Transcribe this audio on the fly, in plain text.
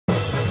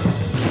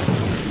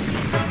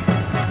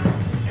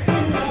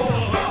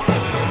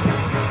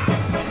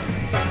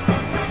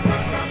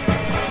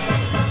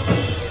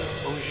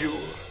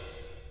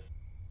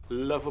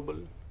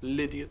lovable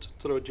Lydiot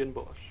Trojan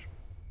Bosch.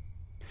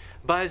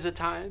 By the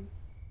time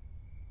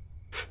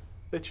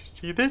that you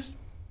see this,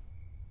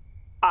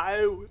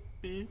 I will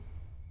be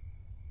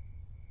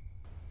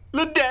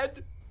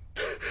dead.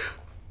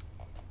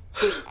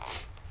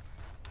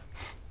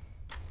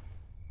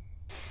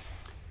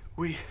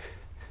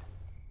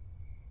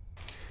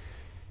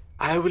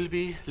 I will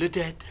be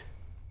dead,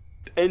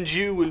 and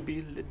you will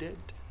be dead.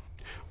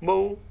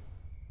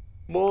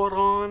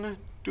 Moron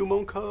de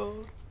mon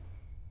corps.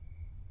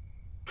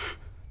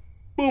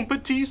 Mon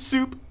petit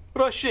soup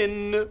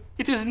Russian.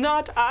 It is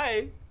not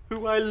I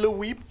who I'll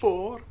weep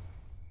for.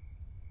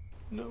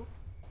 No.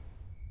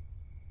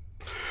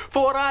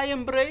 For I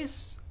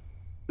embrace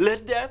le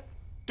death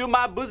to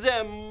my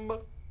bosom,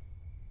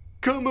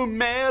 comme une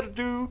mère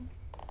du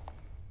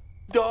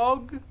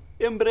dog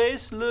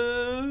embrace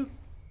le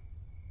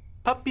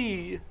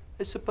puppy,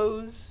 I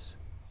suppose.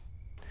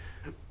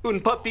 Un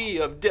puppy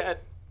of death.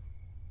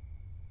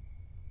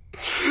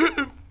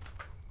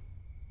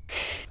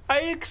 I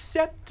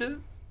accept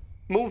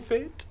mon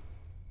fate,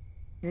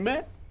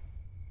 mais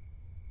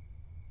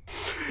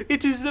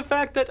it is the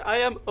fact that I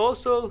am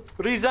also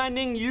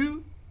resigning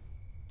you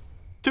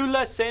to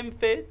la same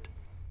fate,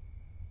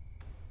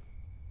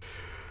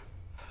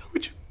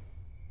 which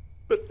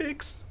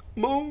breaks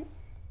mon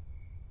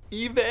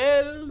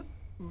evil,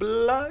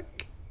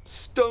 black,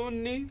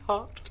 stony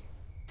heart.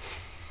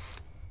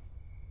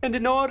 And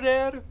in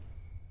order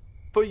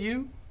for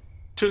you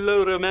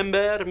to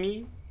remember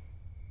me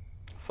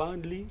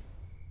fondly,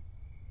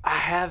 I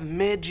have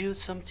made you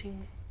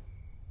something.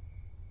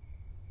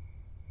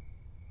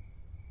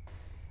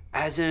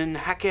 As an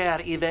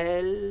hacker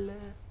evil,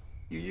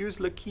 you use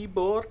the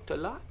keyboard a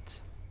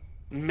lot,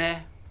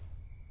 mais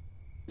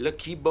le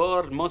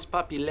keyboard most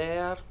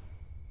populaire,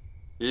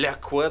 le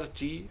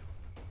QWERTY,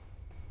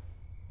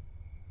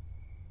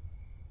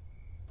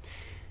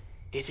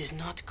 it is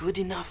not good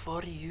enough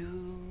for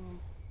you.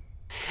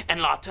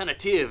 An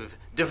alternative,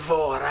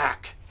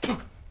 Dvorak.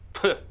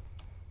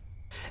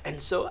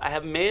 And so I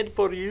have made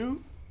for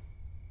you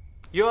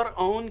your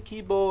own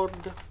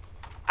keyboard.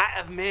 I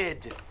have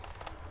made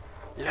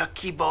le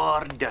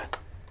keyboard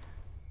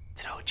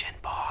Trojan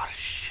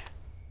Bosch.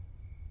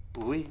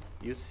 Oui,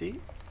 you see?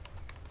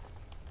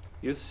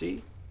 You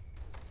see?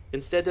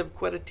 Instead of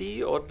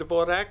QWERTY or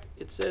Dvorak,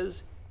 it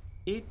says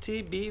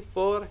ETB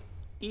for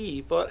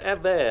E,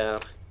 forever.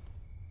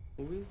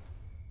 Oui.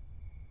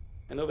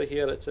 And over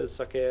here it says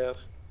Saker.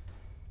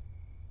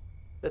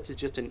 That is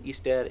just an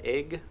Easter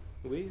egg,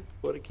 oui,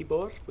 for a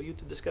keyboard for you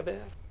to discover.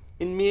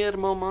 In mere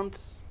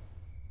moments,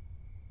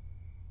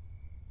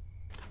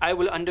 I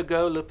will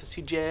undergo the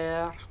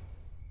procedure,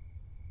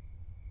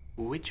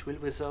 which will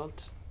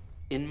result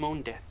in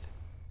mon death.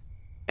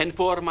 And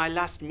for my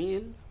last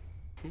meal,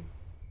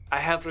 I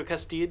have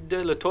requested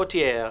le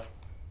tourtiere.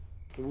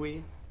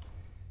 Oui.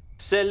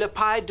 C'est le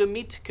pie de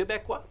meat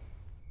québécois.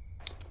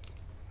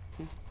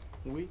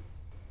 Oui.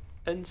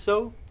 And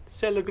so,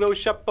 c'est le Gros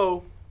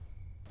Chapeau.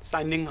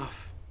 Signing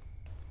off.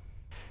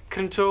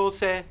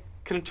 Control-C,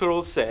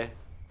 Control-C.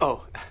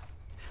 Oh,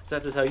 so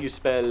that is how you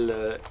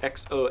spell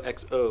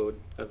XOXO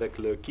avec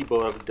le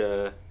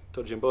keyboard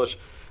Trojan Bosch.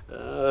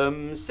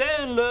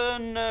 C'est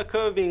learn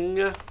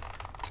curving.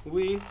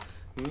 Oui,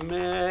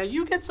 mais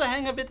you get the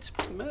hang of it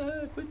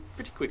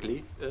pretty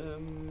quickly.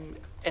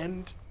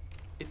 And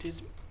it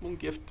is mon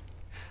gift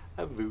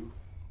à vous.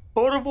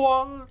 Au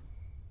revoir.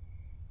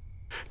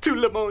 Tout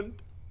le monde.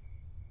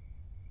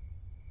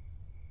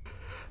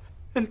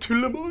 And tout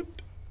le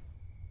monde.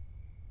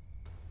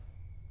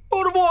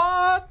 Au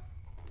revoir.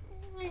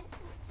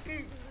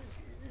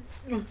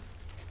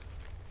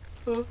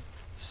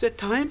 Set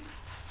time?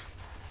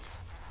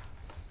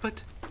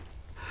 But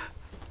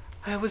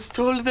I was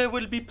told there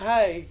will be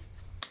pie.